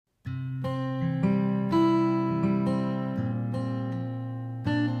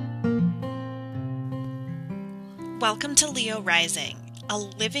Welcome to Leo Rising, a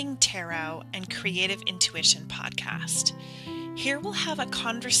living tarot and creative intuition podcast. Here we'll have a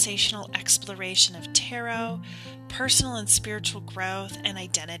conversational exploration of tarot, personal and spiritual growth, and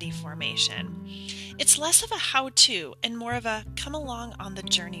identity formation. It's less of a how-to and more of a come along on the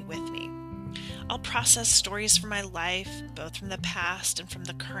journey with me. I'll process stories from my life, both from the past and from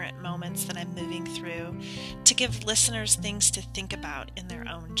the current moments that I'm moving through, to give listeners things to think about in their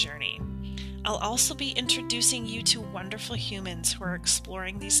own journey. I'll also be introducing you to wonderful humans who are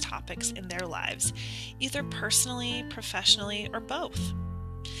exploring these topics in their lives, either personally, professionally, or both.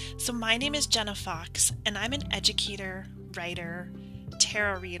 So my name is Jenna Fox, and I'm an educator, writer,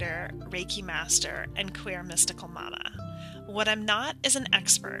 tarot reader, Reiki master, and queer mystical mama. What I'm not is an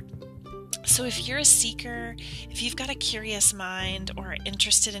expert. So if you're a seeker, if you've got a curious mind, or are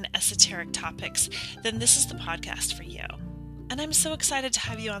interested in esoteric topics, then this is the podcast for you. And I'm so excited to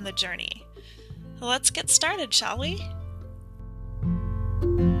have you on the journey. Let's get started, shall we?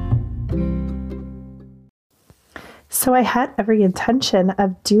 So I had every intention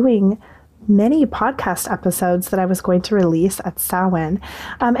of doing many podcast episodes that I was going to release at Samhain.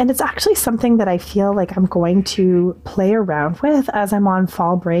 And it's actually something that I feel like I'm going to play around with as I'm on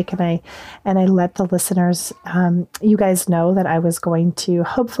fall break. And I let the listeners, you guys know that I was going to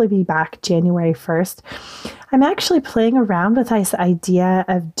hopefully be back January 1st. I'm actually playing around with this idea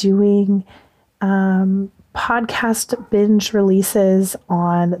of doing podcast binge releases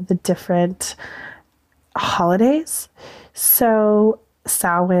on the different holidays. So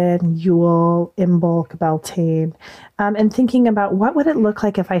Samhain, Yule, Imbolc, Beltane, and thinking about what would it look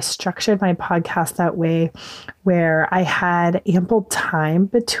like if I structured my podcast that way, where I had ample time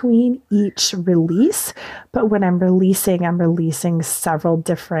between each release, but when I'm releasing several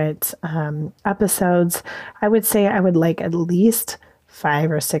different episodes. I would say I would like at least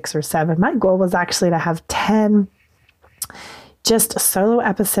 5 or 6 or 7. My goal was actually to have 10 just solo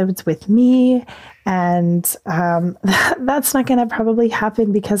episodes with me. And that's not going to probably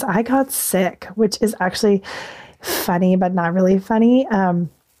happen because I got sick, which is actually funny, but not really funny.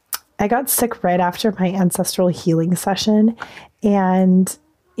 I got sick right after my ancestral healing session. And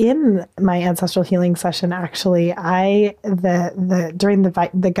in my ancestral healing session, actually, during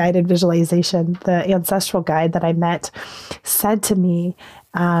the guided visualization, the ancestral guide that I met said to me,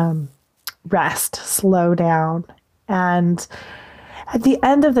 rest, slow down. And at the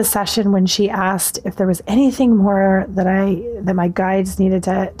end of the session, when she asked if there was anything more that my guides needed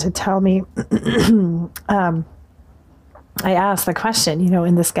to tell me, I asked the question,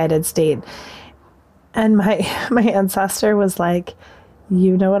 in this guided state. And my ancestor was like,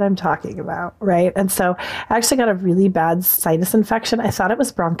 you know what I'm talking about, right? And so I actually got a really bad sinus infection. I thought it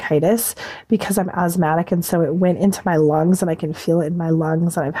was bronchitis because I'm asthmatic. And so it went into my lungs and I can feel it in my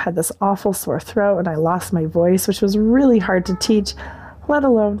lungs. And I've had this awful sore throat and I lost my voice, which was really hard to teach, let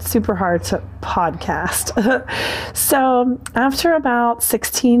alone super hard to podcast. So after about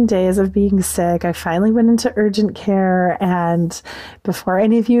 16 days of being sick, I finally went into urgent care. And before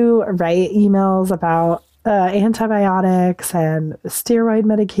any of you write emails about antibiotics and steroid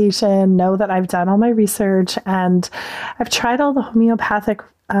medication, know that I've done all my research and I've tried all the homeopathic,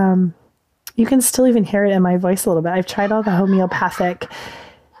 you can still even hear it in my voice a little bit. I've tried all the homeopathic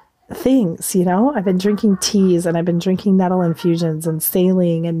things, I've been drinking teas and I've been drinking nettle infusions and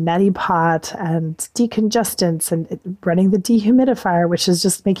saline and neti pot and decongestants and running the dehumidifier, which is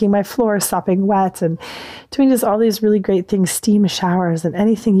just making my floor sopping wet, and doing just all these really great things, steam showers and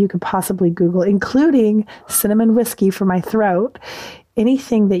anything you could possibly Google, including cinnamon whiskey for my throat,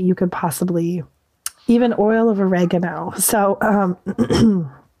 anything that you could possibly, even oil of oregano. So,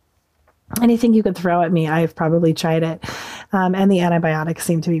 anything you could throw at me, I've probably tried it. And the antibiotics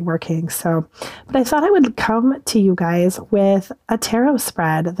seem to be working. But I thought I would come to you guys with a tarot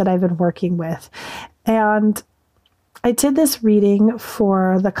spread that I've been working with. And I did this reading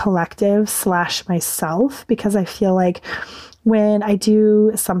for the collective / myself, because I feel like when I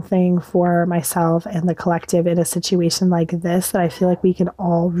do something for myself and the collective in a situation like this, that I feel like we can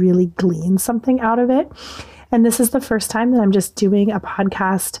all really glean something out of it. And this is the first time that I'm just doing a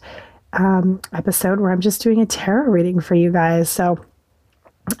podcast episode where I'm just doing a tarot reading for you guys. So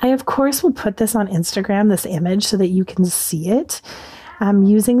I, of course, will put this on Instagram, this image, so that you can see it. I'm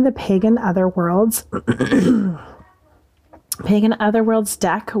using the Pagan Otherworlds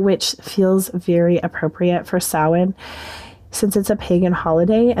deck, which feels very appropriate for Samhain, since it's a pagan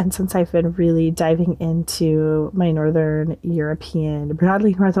holiday and since I've been really diving into my Northern European,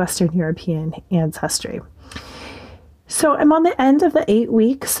 broadly Northwestern European ancestry. So I'm on the end of the 8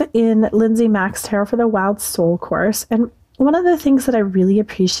 weeks in Lindsay Mack's Tarot for the Wild Soul course. And one of the things that I really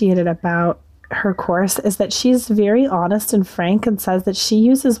appreciated about her course is that she's very honest and frank and says that she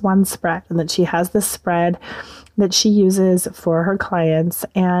uses one spread and that she has this spread that she uses for her clients.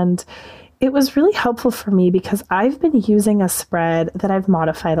 And it was really helpful for me because I've been using a spread that I've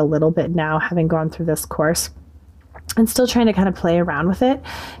modified a little bit now, having gone through this course, and still trying to kind of play around with it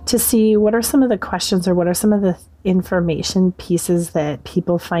to see what are some of the questions or what are some of the information pieces that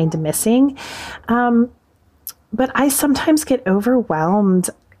people find missing. But I sometimes get overwhelmed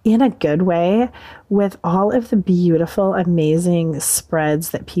in a good way with all of the beautiful, amazing spreads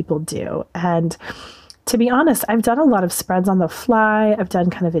that people do. And to be honest, I've done a lot of spreads on the fly. I've done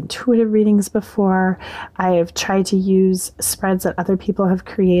kind of intuitive readings before. I've tried to use spreads that other people have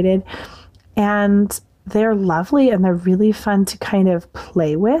created, and they're lovely and they're really fun to kind of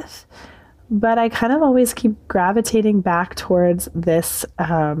play with. But I kind of always keep gravitating back towards this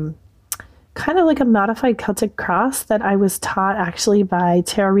kind of like a modified Celtic cross that I was taught actually by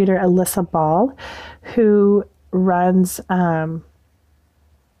tarot reader Alyssa Ball, who runs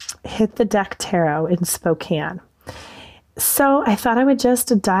Hit the Deck Tarot in Spokane. So I thought I would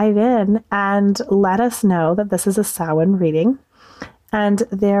just dive in and let us know that this is a Samhain reading. And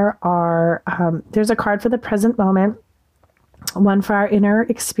there's a card for the present moment, one for our inner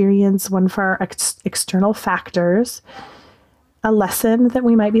experience, one for our external factors, a lesson that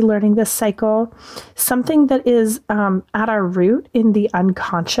we might be learning this cycle, something that is at our root in the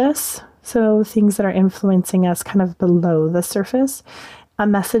unconscious, so things that are influencing us kind of below the surface, a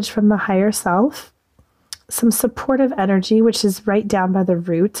message from the higher self, some supportive energy, which is right down by the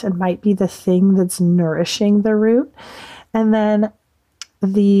root and might be the thing that's nourishing the root, and then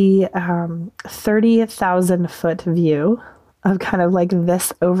the 30,000 foot view of kind of like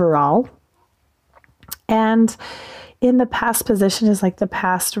this overall. And in the past position is like the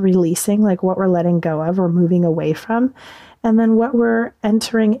past releasing, like what we're letting go of, we're moving away from, and then what we're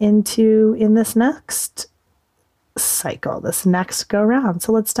entering into in this next cycle, this next go round.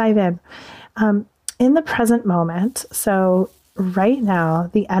 So let's dive in. In the present moment, so right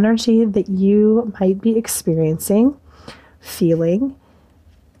now, the energy that you might be experiencing, feeling,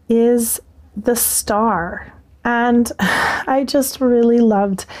 is the star. And I just really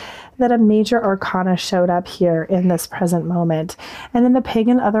loved that a major arcana showed up here in this present moment. And in the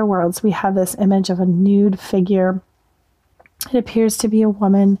pagan otherworlds, we have this image of a nude figure. It appears to be a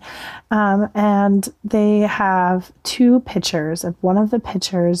woman, and they have two pitchers, and one of the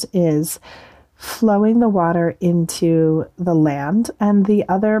pitchers is flowing the water into the land, and the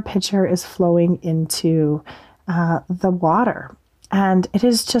other pitcher is flowing into the water. And it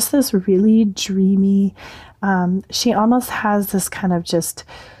is just this really dreamy, she almost has this kind of just,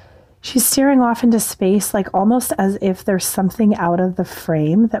 she's staring off into space, like almost as if there's something out of the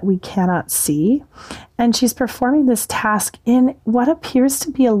frame that we cannot see. And she's performing this task in what appears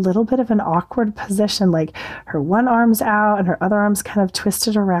to be a little bit of an awkward position, like her one arm's out and her other arm's kind of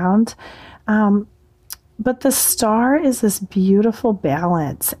twisted around. But the star is this beautiful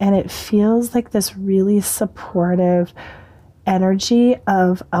balance, and it feels like this really supportive energy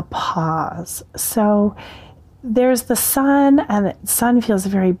of a pause. So there's the sun, and the sun feels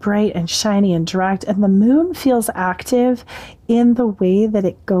very bright and shiny and direct, and the moon feels active in the way that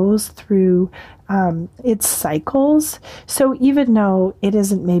it goes through its cycles. So even though it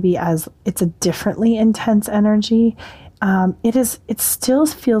isn't maybe as, it's a differently intense energy, it still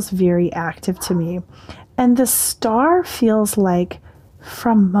feels very active to me. And the star feels like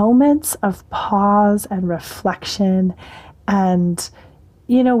from moments of pause and reflection. And,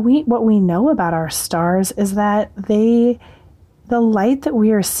 you know, what we know about our stars is that the light that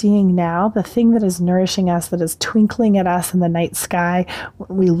we are seeing now, the thing that is nourishing us, that is twinkling at us in the night sky,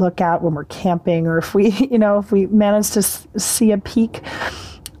 when we look out when we're camping, or if we manage to see a peak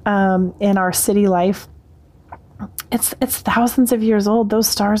in our city life, it's thousands of years old. Those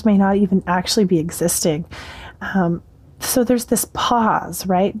stars may not even actually be existing. So there's this pause,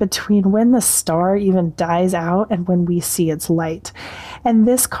 right, between when the star even dies out and when we see its light. And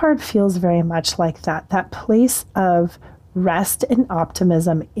this card feels very much like that place of rest and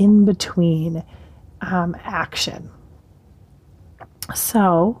optimism in between action.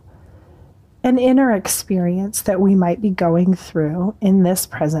 So an inner experience that we might be going through in this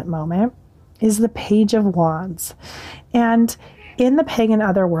present moment is the Page of Wands. And in the pagan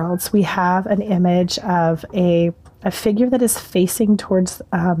otherworlds, we have an image of a figure that is facing towards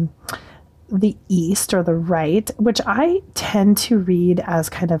the east or the right, which I tend to read as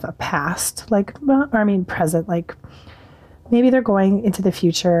kind of a past, present, like maybe they're going into the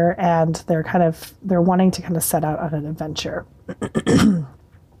future and they're wanting to kind of set out on an adventure.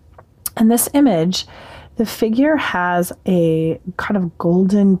 And this image, the figure has a kind of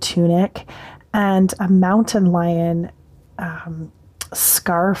golden tunic and a mountain lion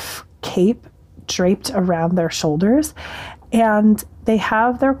scarf cape draped around their shoulders. And they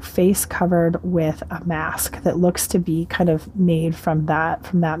have their face covered with a mask that looks to be kind of made from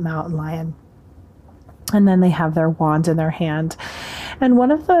that mountain lion. And then they have their wand in their hand. And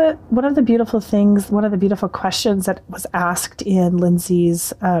one of the beautiful things, one of the beautiful questions that was asked in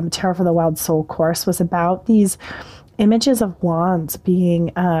Lindsay's Tarot for the Wild Soul course was about these images of wands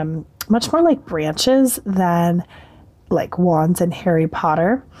being much more like branches than like wands in Harry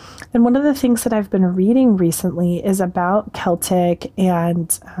Potter. And one of the things that I've been reading recently is about Celtic and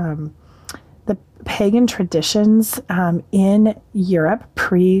the pagan traditions in Europe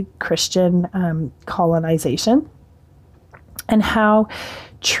pre-Christian colonization, and how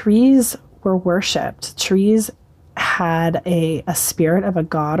trees were worshipped. Trees had a spirit of a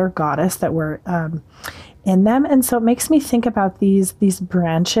god or goddess that were in them. And so it makes me think about these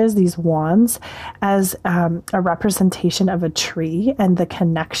branches, these wands, as a representation of a tree and the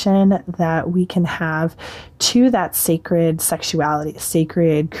connection that we can have to that sacred sexuality,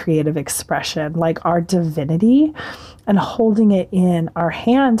 sacred creative expression, like our divinity, and holding it in our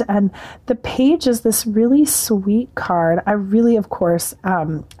hand. And the page is this really sweet card. I really, of course,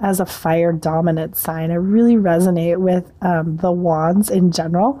 as a fire dominant sign, I really resonate with the wands in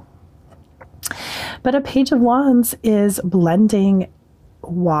general. But a page of wands is blending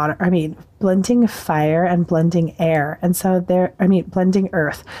blending fire and blending air. And so blending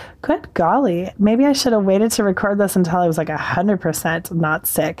earth. Good golly. Maybe I should have waited to record this until I was like 100% not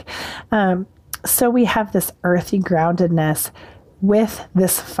sick. So we have this earthy groundedness with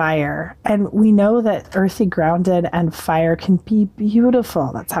this fire. And we know that earthy grounded and fire can be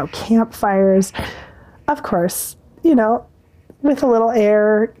beautiful. That's how campfires, of course, with a little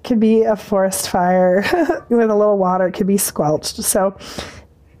air, it could be a forest fire. With a little water, it could be squelched. So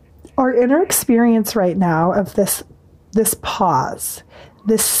our inner experience right now of this pause,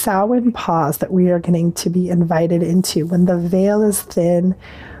 this Samhain pause that we are getting to be invited into, when the veil is thin,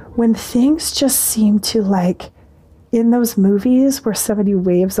 when things just seem to, like in those movies where somebody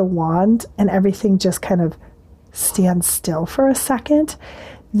waves a wand and everything just kind of stands still for a second,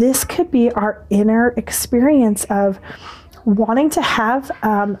 this could be our inner experience of wanting to have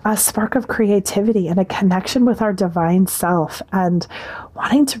a spark of creativity and a connection with our divine self, and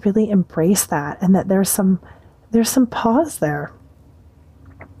wanting to really embrace that, and that there's some pause there.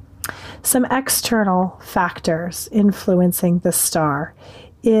 Some external factors influencing the star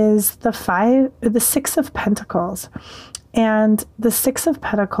is the Six of Pentacles. And the Six of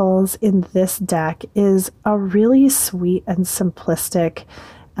Pentacles in this deck is a really sweet and simplistic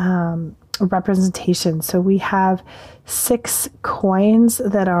representation. So we have 6 coins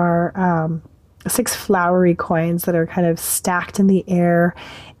that are 6 flowery coins that are kind of stacked in the air,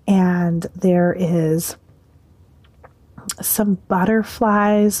 and there is some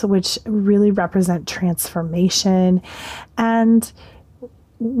butterflies which really represent transformation. And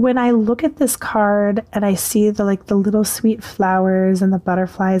when I look at this card and I see the little sweet flowers and the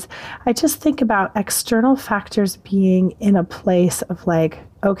butterflies, I just think about external factors being in a place of like,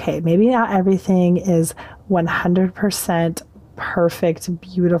 okay, maybe not everything is 100% perfect,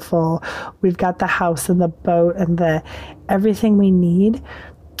 beautiful. We've got the house and the boat and the everything we need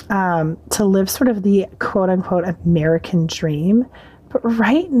to live sort of the quote unquote American dream. But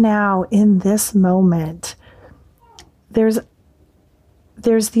right now in this moment, there's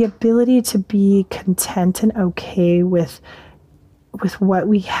the ability to be content and okay with what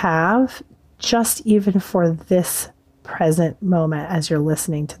we have, just even for this present moment as you're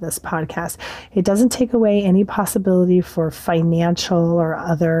listening to this podcast. It doesn't take away any possibility for financial or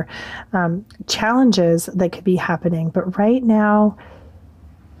other challenges that could be happening. But right now,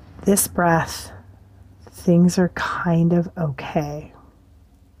 this breath, things are kind of okay.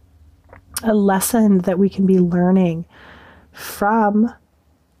 A lesson that we can be learning from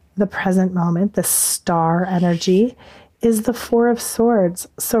the present moment, the star energy, is the Four of Swords.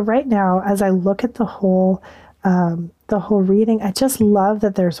 So right now, as I look at the whole reading, I just love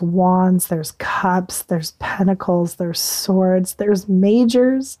that there's wands, there's cups, there's pentacles, there's swords, there's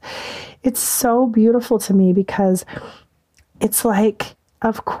majors. It's so beautiful to me because it's like,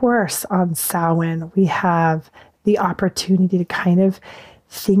 of course, on Samhain, we have the opportunity to kind of,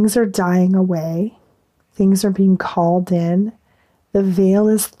 things are dying away, things are being called in, the veil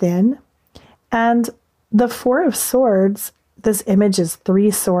is thin, and the Four of Swords, this image is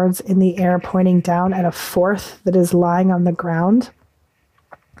 3 swords in the air pointing down at a 4th that is lying on the ground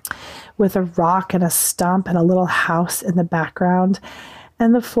with a rock and a stump and a little house in the background.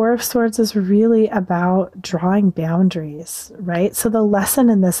 And the Four of Swords is really about drawing boundaries, right? So the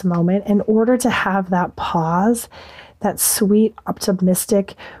lesson in this moment, in order to have that pause, that sweet,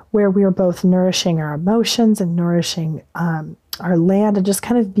 optimistic, where we're both nourishing our emotions and nourishing our land, and just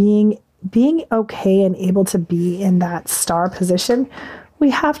kind of being okay and able to be in that star position, we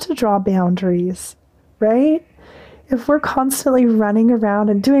have to draw boundaries, right? If we're constantly running around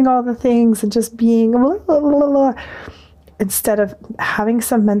and doing all the things and just being blah, blah, blah, blah, instead of having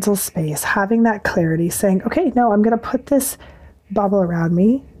some mental space, having that clarity, saying, okay, no, I'm going to put this bubble around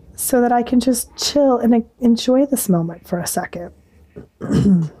me so that I can just chill and enjoy this moment for a second.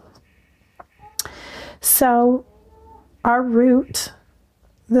 So our root,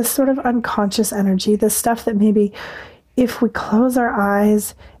 this sort of unconscious energy, the stuff that maybe if we close our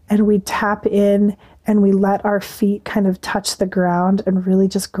eyes and we tap in and we let our feet kind of touch the ground and really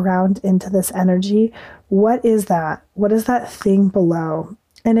just ground into this energy, what is that? What is that thing below?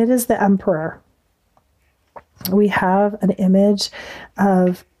 And it is the Emperor. We have an image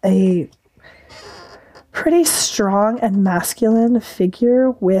of a pretty strong and masculine figure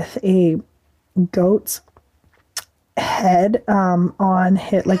with a goat's head on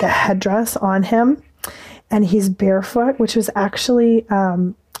him, like a headdress on him, and he's barefoot, which was actually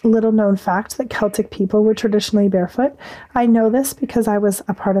little known fact that Celtic people were traditionally barefoot. I know this because I was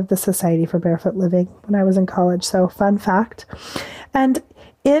a part of the Society for Barefoot Living when I was in college. So fun fact. And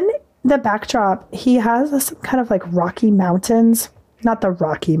in the backdrop, he has some kind of like rocky mountains, not the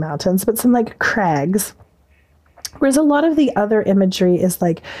Rocky Mountains, but some like crags. Whereas a lot of the other imagery is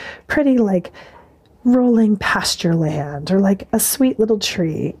like pretty like rolling pasture land or like a sweet little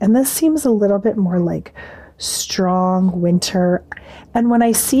tree. And this seems a little bit more like strong winter. And when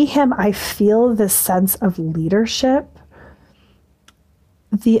I see him, I feel this sense of leadership,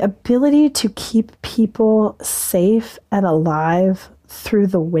 the ability to keep people safe and alive through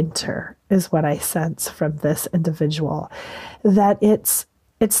the winter is what I sense from this individual. That it's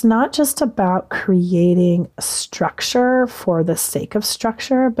not just about creating structure for the sake of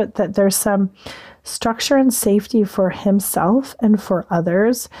structure, but that there's some structure and safety for himself and for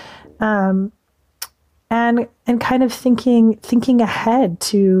others. And kind of thinking ahead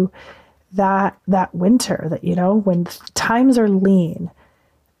to that winter, that, you know, when times are lean,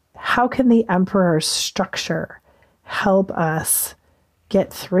 how can the Emperor's structure help us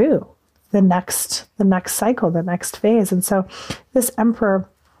get through the next cycle, the next phase? And so this Emperor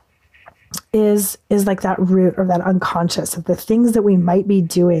is like that root or that unconscious of the things that we might be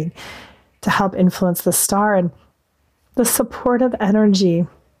doing to help influence the star. And the supportive energy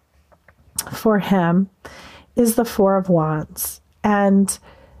for him is the Four of Wands. And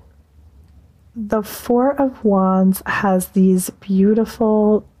the Four of Wands has these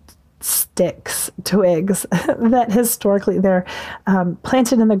beautiful twigs that historically they're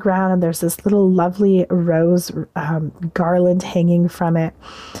planted in the ground, and there's this little lovely rose garland hanging from it.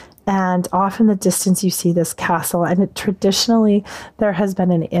 And off in the distance, you see this castle. And traditionally, there has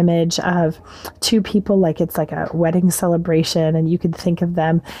been an image of two people, like it's like a wedding celebration. And you could think of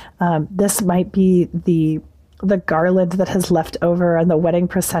them. This might be the garland that has left over, and the wedding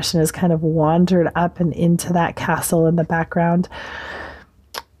procession has kind of wandered up and into that castle in the background.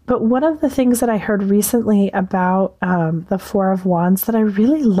 But one of the things that I heard recently about the Four of Wands that I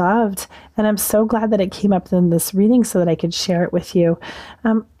really loved, and I'm so glad that it came up in this reading so that I could share it with you.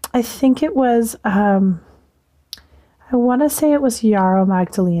 I think it was, I want to say it was Yarrow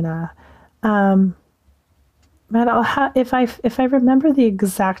Magdalena. But if I remember the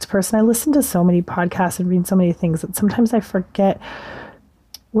exact person, I listen to so many podcasts and read so many things that sometimes I forget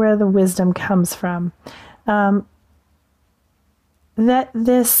where the wisdom comes from. That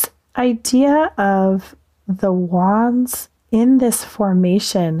this idea of the wands in this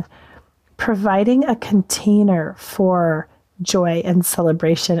formation providing a container for joy and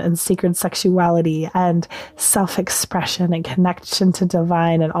celebration and sacred sexuality and self-expression and connection to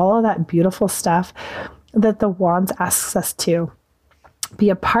divine and all of that beautiful stuff that the wands asks us to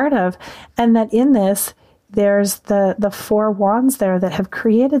be a part of. And that in this, there's the four wands there that have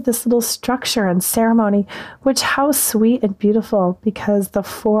created this little structure and ceremony, which how sweet and beautiful, because the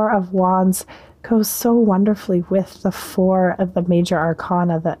Four of Wands goes so wonderfully with the four of the major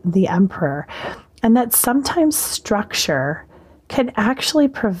arcana, the Emperor. And that sometimes structure can actually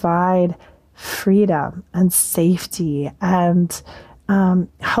provide freedom and safety and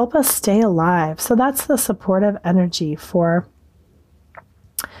help us stay alive. So that's the supportive energy for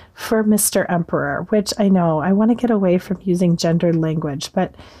Mr. Emperor, which I know I want to get away from using gendered language,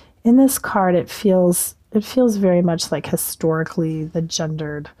 but in this card, it feels very much like historically the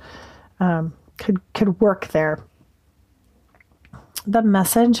gendered could work there. the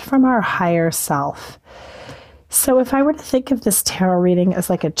message from our higher self. So if I were to think of this tarot reading as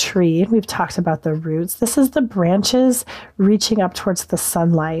like a tree, we've talked about the roots, this is the branches reaching up towards the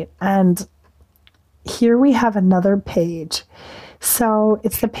sunlight. And here we have another page. So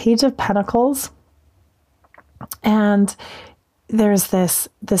it's the Page of Pentacles. And there's this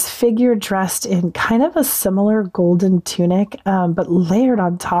figure dressed in kind of a similar golden tunic, but layered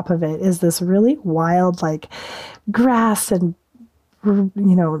on top of it is this really wild, like grass and,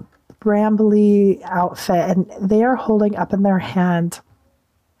 brambly outfit. And they are holding up in their hand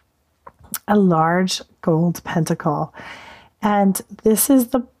a large gold pentacle. And this is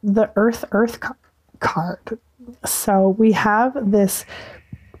the Earth card. So we have this,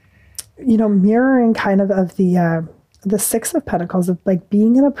 mirroring kind of the Six of Pentacles, of like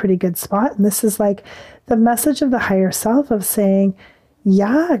being in a pretty good spot. And this is like the message of the higher self of saying,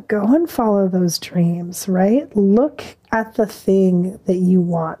 yeah, go and follow those dreams, right? Look at the thing that you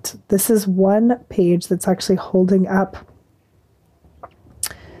want. This is one page that's actually holding up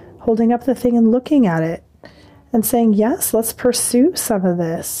the thing and looking at it and saying, yes, let's pursue some of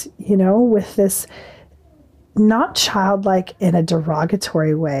this, with this, not childlike in a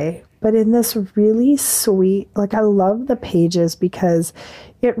derogatory way, but in this really sweet, like, I love the pages because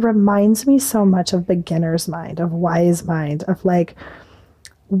it reminds me so much of beginner's mind, of wise mind, of like,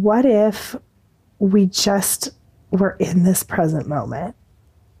 what if we just were in this present moment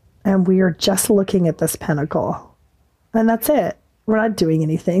and we are just looking at this pentacle and that's it. We're not doing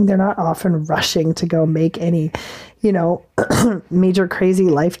anything. They're not often rushing to go make any, major crazy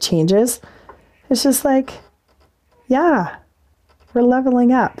life changes. It's just like, yeah, we're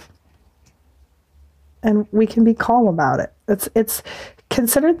leveling up. And we can be calm about it. It's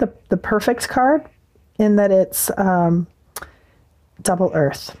considered the perfect card in that it's double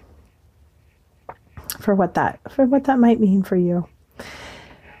earth for what that might mean for you.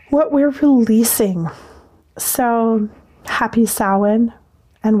 What we're releasing. So happy Samhain,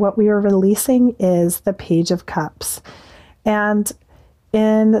 and what we are releasing is the Page of Cups. And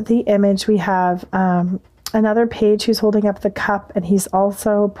in the image we have another page who's holding up the cup, and he's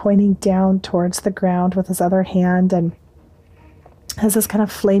also pointing down towards the ground with his other hand and has this kind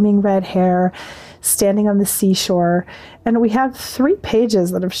of flaming red hair, standing on the seashore. And we have 3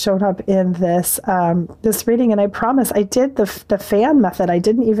 pages that have shown up in this this reading. And I promise I did the fan method. I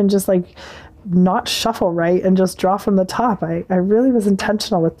didn't even just like not shuffle right and just draw from the top. I really was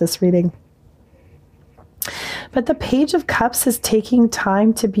intentional with this reading. But the Page of Cups is taking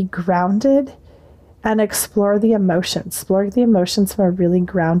time to be grounded and explore the emotions from a really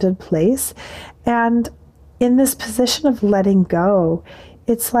grounded place. And in this position of letting go,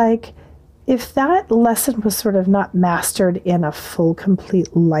 it's like, if that lesson was sort of not mastered in a full,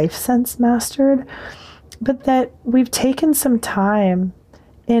 complete life sense mastered, but that we've taken some time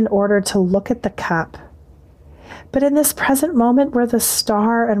in order to look at the cup. But in this present moment, we're the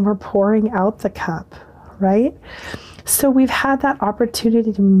star and we're pouring out the cup, right? So we've had that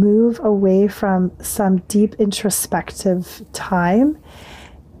opportunity to move away from some deep introspective time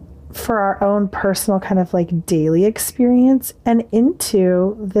for our own personal kind of like daily experience and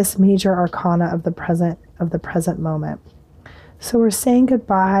into this major arcana of the present moment. So we're saying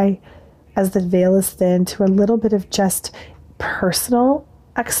goodbye as the veil is thin to a little bit of just personal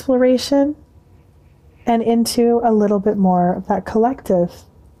exploration and into a little bit more of that collective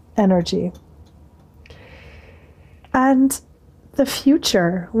energy. And the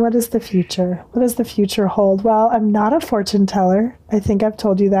future, what is the future? What does the future hold? Well, I'm not a fortune teller. I think I've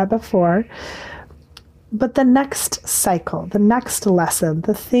told you that before. But the next cycle, the next lesson,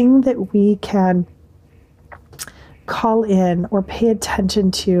 the thing that we can call in or pay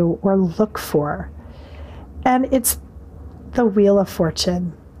attention to or look for, and it's the Wheel of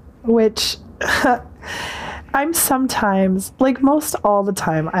Fortune, which I'm sometimes, like most all the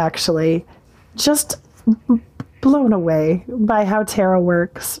time actually, just blown away by how tarot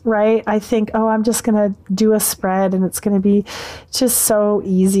works, right? I think, I'm just going to do a spread and it's going to be just so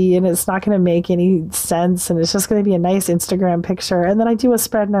easy and it's not going to make any sense and it's just going to be a nice Instagram picture. And then I do a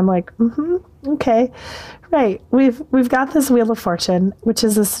spread and I'm like, okay, right. We've got this Wheel of Fortune, which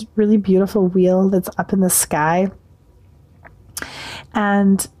is this really beautiful wheel that's up in the sky.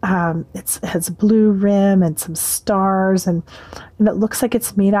 And it has a blue rim and some stars, and it looks like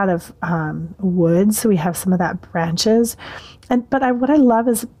it's made out of wood. So we have some of that branches. But what I love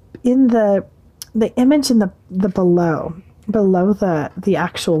is in the image in the below the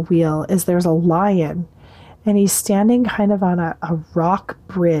actual wheel is there's a lion, and he's standing kind of on a rock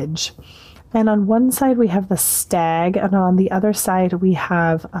bridge. And on one side we have the stag, and on the other side we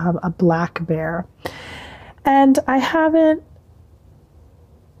have a black bear. And I haven't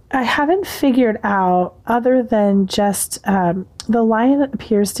I haven't figured out, other than just the lion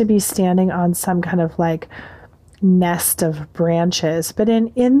appears to be standing on some kind of like nest of branches. But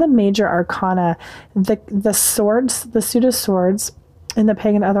in the major arcana, the swords, the suit of swords in the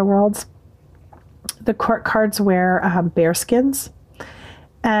pagan otherworlds, the court cards wear bear skins.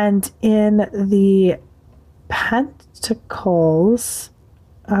 And in the pentacles,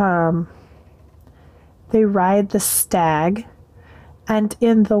 they ride the stag. And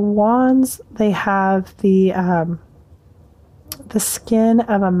in the wands, they have the skin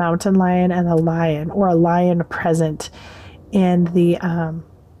of a mountain lion and a lion, or a lion present in the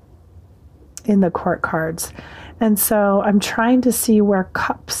court cards. And so I'm trying to see where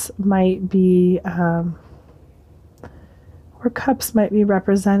cups might be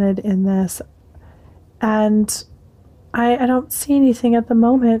represented in this. And I don't see anything at the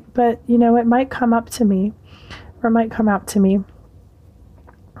moment, but it might come up to me, or it might come out to me.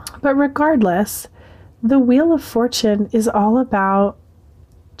 But regardless, the Wheel of Fortune is all about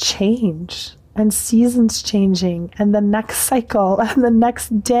change and seasons changing and the next cycle and the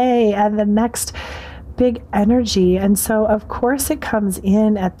next day and the next big energy. And so, of course, it comes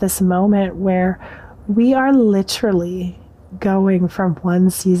in at this moment where we are literally going from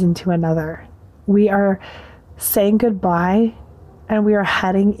one season to another. We are saying goodbye and we are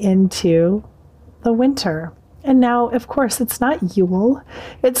heading into the winter. And now, of course, it's not Yule,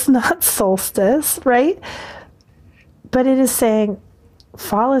 it's not solstice, right? But it is saying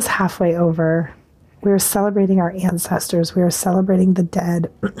fall is halfway over. We are celebrating our ancestors. We are celebrating the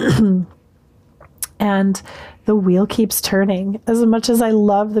dead. And the wheel keeps turning. As much as I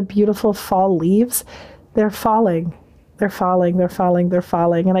love the beautiful fall leaves, they're falling. They're falling, they're falling, they're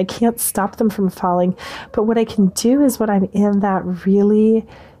falling. And I can't stop them from falling. But what I can do is, when I'm in that really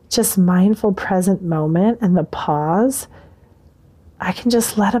just mindful present moment and the pause, I can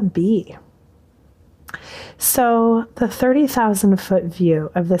just let them be. So the 30,000 foot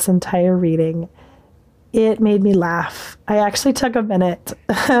view of this entire reading, it made me laugh. I actually took a minute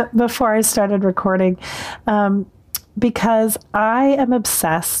before I started recording because I am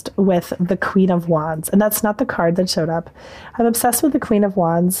obsessed with the Queen of Wands. And that's not the card that showed up. I'm obsessed with the Queen of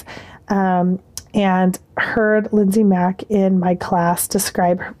Wands. And heard Lindsay Mack in my class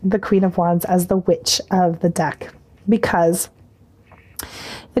describe the Queen of Wands as the witch of the deck, because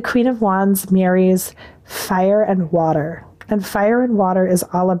the Queen of Wands marries fire and water. And fire and water is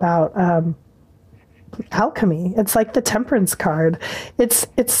all about alchemy. It's like the Temperance card.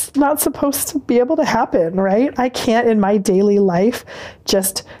 It's not supposed to be able to happen, right? I can't in my daily life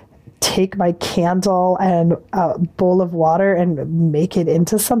just take my candle and a bowl of water and make it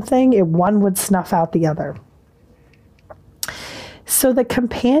into something. One would snuff out the other. So the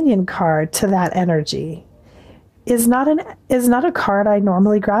companion card to that energy is not a card I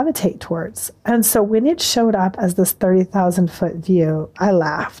normally gravitate towards. And so when it showed up as this 30,000 foot view, I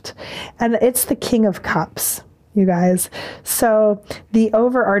laughed. And it's the King of Cups, you guys. So the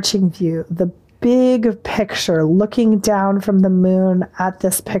overarching view, the big picture, looking down from the moon at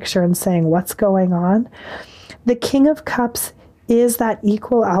this picture and saying, what's going on? The King of Cups is that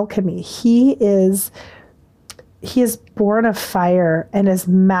equal alchemy. He is born of fire and is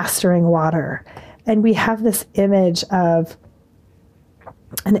mastering water. And we have this image of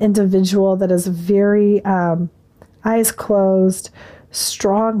an individual that is very eyes closed,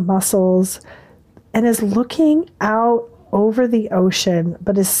 strong muscles, and is looking out over the ocean,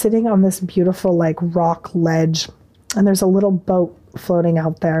 but is sitting on this beautiful like rock ledge. And there's a little boat floating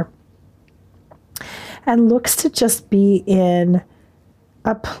out there. And looks to just be in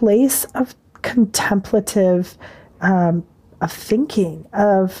a place of contemplative, of thinking,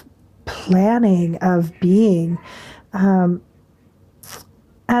 of planning, of being. And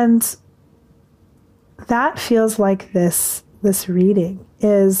that feels like this reading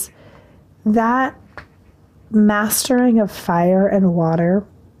is that mastering of fire and water,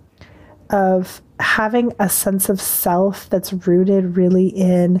 of having a sense of self that's rooted really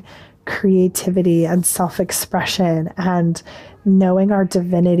in creativity and self-expression and knowing our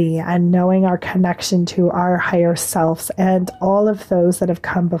divinity and knowing our connection to our higher selves and all of those that have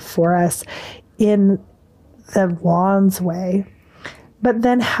come before us in the Wands way. But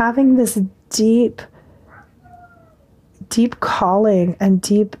then having this deep calling and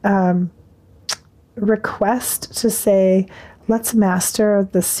deep request to say, let's master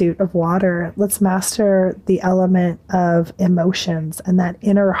the suit of water. Let's master the element of emotions and that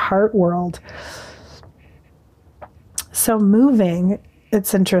inner heart world. So moving,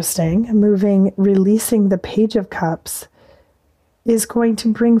 it's interesting, releasing the Page of Cups is going to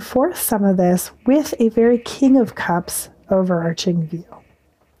bring forth some of this with a very King of Cups overarching view.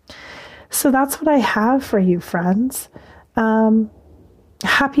 So that's what I have for you, friends.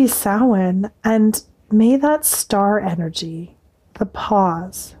 Happy Samhain, and may that star energy, the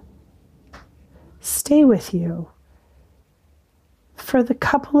pause, stay with you for the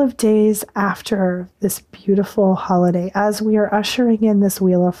couple of days after this beautiful holiday, as we are ushering in this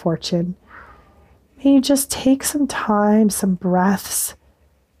Wheel of Fortune. May you just take some time, some breaths,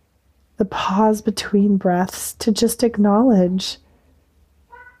 the pause between breaths, to just acknowledge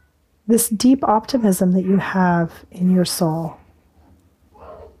this deep optimism that you have in your soul.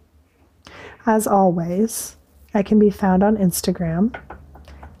 As always, I can be found on Instagram,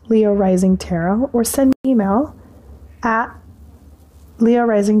 Leo Rising Tarot, or send an email at Leo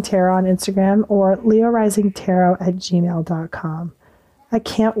Rising Tarot on Instagram or leorisingtarot@gmail.com. I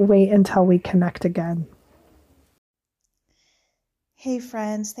can't wait until we connect again. Hey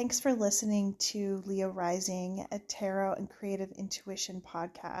friends, thanks for listening to Leo Rising, a Tarot and Creative Intuition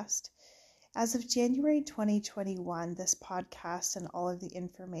podcast. As of January 2021, this podcast and all of the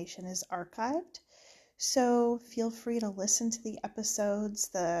information is archived, so feel free to listen to the episodes.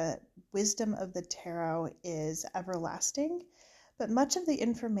 The wisdom of the tarot is everlasting, but much of the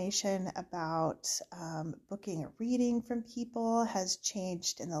information about booking a reading from people has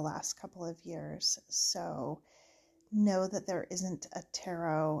changed in the last couple of years. So know that there isn't a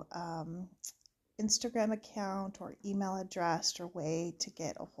tarot Instagram account or email address or way to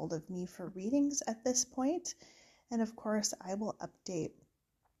get a hold of me for readings at this point. And of course, I will update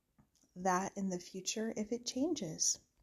that in the future if it changes.